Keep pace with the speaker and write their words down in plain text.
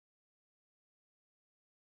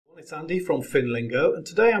It's Andy from Finlingo, and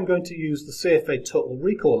today I'm going to use the CFA Total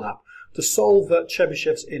Recall app to solve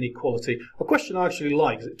Chebyshev's inequality, a question I actually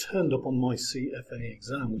like because it turned up on my CFA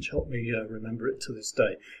exam, which helped me remember it to this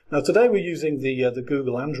day. Now today we're using the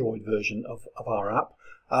Google Android version of our app.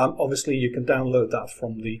 Obviously you can download that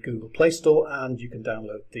from the Google Play Store, and you can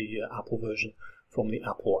download the Apple version from the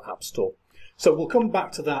Apple App Store. So we'll come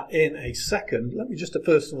back to that in a second. Let me just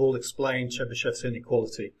first of all explain Chebyshev's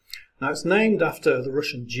inequality. Now it's named after the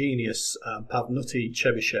Russian genius Pavnuty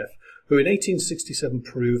Chebyshev, who in 1867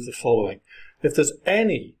 proved the following. If there's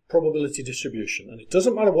any probability distribution, and it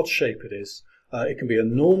doesn't matter what shape it is, it can be a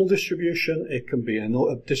normal distribution, it can be a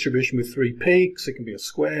distribution with three peaks, it can be a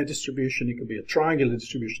square distribution, it can be a triangular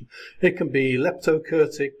distribution, it can be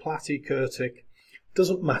leptokurtic, platykurtic,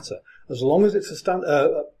 doesn't matter. As long as it's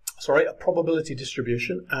a probability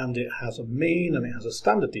distribution and it has a mean and it has a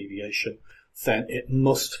standard deviation, then it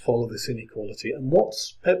must follow this inequality. And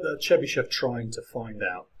what's Chebyshev trying to find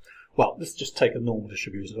out? Well, let's just take a normal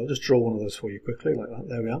distribution. I'll just draw one of those for you quickly, like that.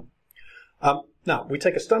 There we are. Now, we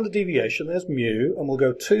take a standard deviation, there's mu, and we'll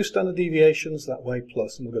go 2 standard deviations that way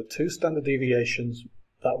plus, and we'll go 2 standard deviations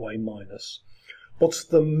that way minus. What's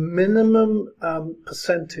the minimum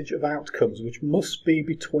percentage of outcomes which must be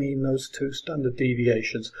between those 2 standard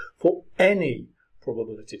deviations for any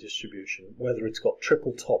probability distribution, whether it's got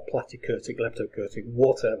triple top, platykurtic, leptokurtic,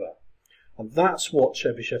 whatever. And that's what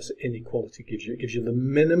Chebyshev's inequality gives you. It gives you the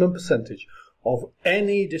minimum percentage of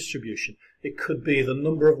any distribution. It could be the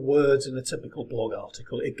number of words in a typical blog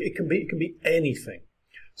article. It can be anything.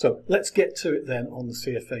 So let's get to it then on the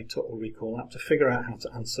CFA Total Recall app to figure out how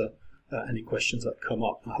to answer any questions that come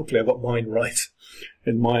up. Hopefully I got mine right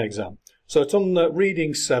in my exam. So it's on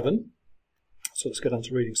reading 7. So let's go down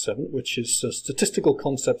to reading 7, which is statistical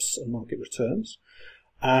concepts and market returns.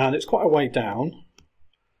 And it's quite a way down.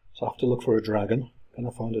 So I have to look for a dragon. Can I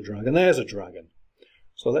find a dragon? There's a dragon.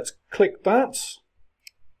 So let's click that.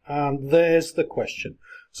 And there's the question.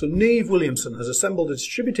 So Neve Williamson has assembled a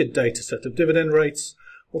distributed data set of dividend rates.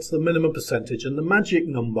 What's the minimum percentage? And the magic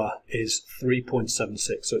number is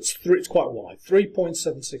 3.76. So it's quite wide.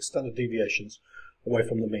 3.76 standard deviations away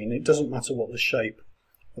from the mean. It doesn't matter what the shape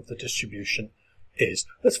of the distribution is.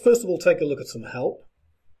 Let's first of all take a look at some help.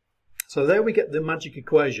 So there we get the magic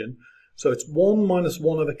equation. So it's 1 minus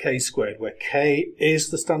 1 over k squared, where k is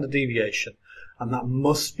the standard deviation, and that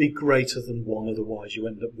must be greater than 1, otherwise you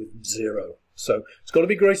end up with 0. So it's got to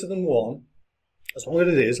be greater than 1. As long as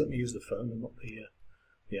it is, let me use the phone and not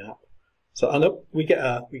the app. So I know we get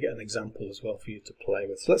an example as well for you to play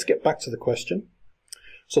with. So let's get back to the question.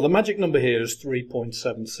 So the magic number here is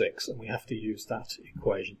 3.76, and we have to use that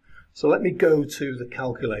equation. So let me go to the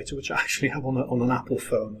calculator, which I actually have on an Apple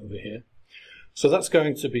phone over here. So that's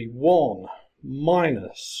going to be 1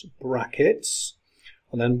 minus brackets,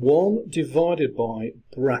 and then 1 divided by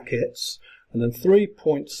brackets, and then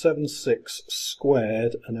 3.76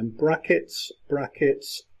 squared, and then brackets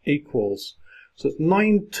equals. So it's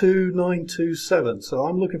 92927. So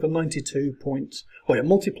I'm looking for 92 point. Oh yeah,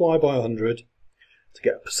 multiply by 100 to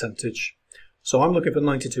get a percentage. So I'm looking for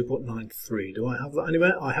 92.93. Do I have that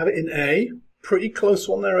anywhere? I have it in A. Pretty close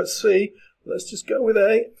one there at C. Let's just go with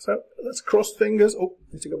A. So let's cross fingers. Oh,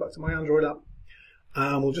 need to go back to my Android app.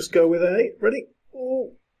 And we'll just go with A. Ready?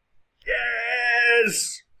 Oh,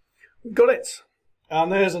 yes! We've got it.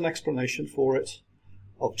 And there's an explanation for it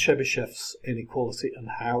of Chebyshev's inequality and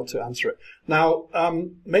how to answer it. Now,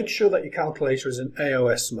 make sure that your calculator is in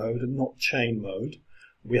AOS mode and not chain mode.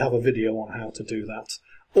 We have a video on how to do that.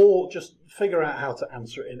 Or just figure out how to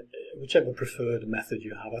answer it in whichever preferred method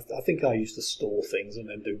you have. I think I used to store things and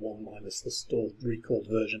then do 1 minus the stored recalled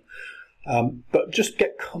version. But just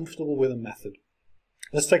get comfortable with a method.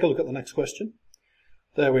 Let's take a look at the next question.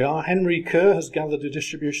 There we are. Henry Kerr has gathered a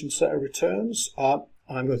distribution set of returns.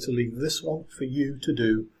 I'm going to leave this one for you to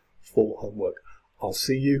do for homework. I'll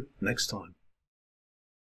see you next time.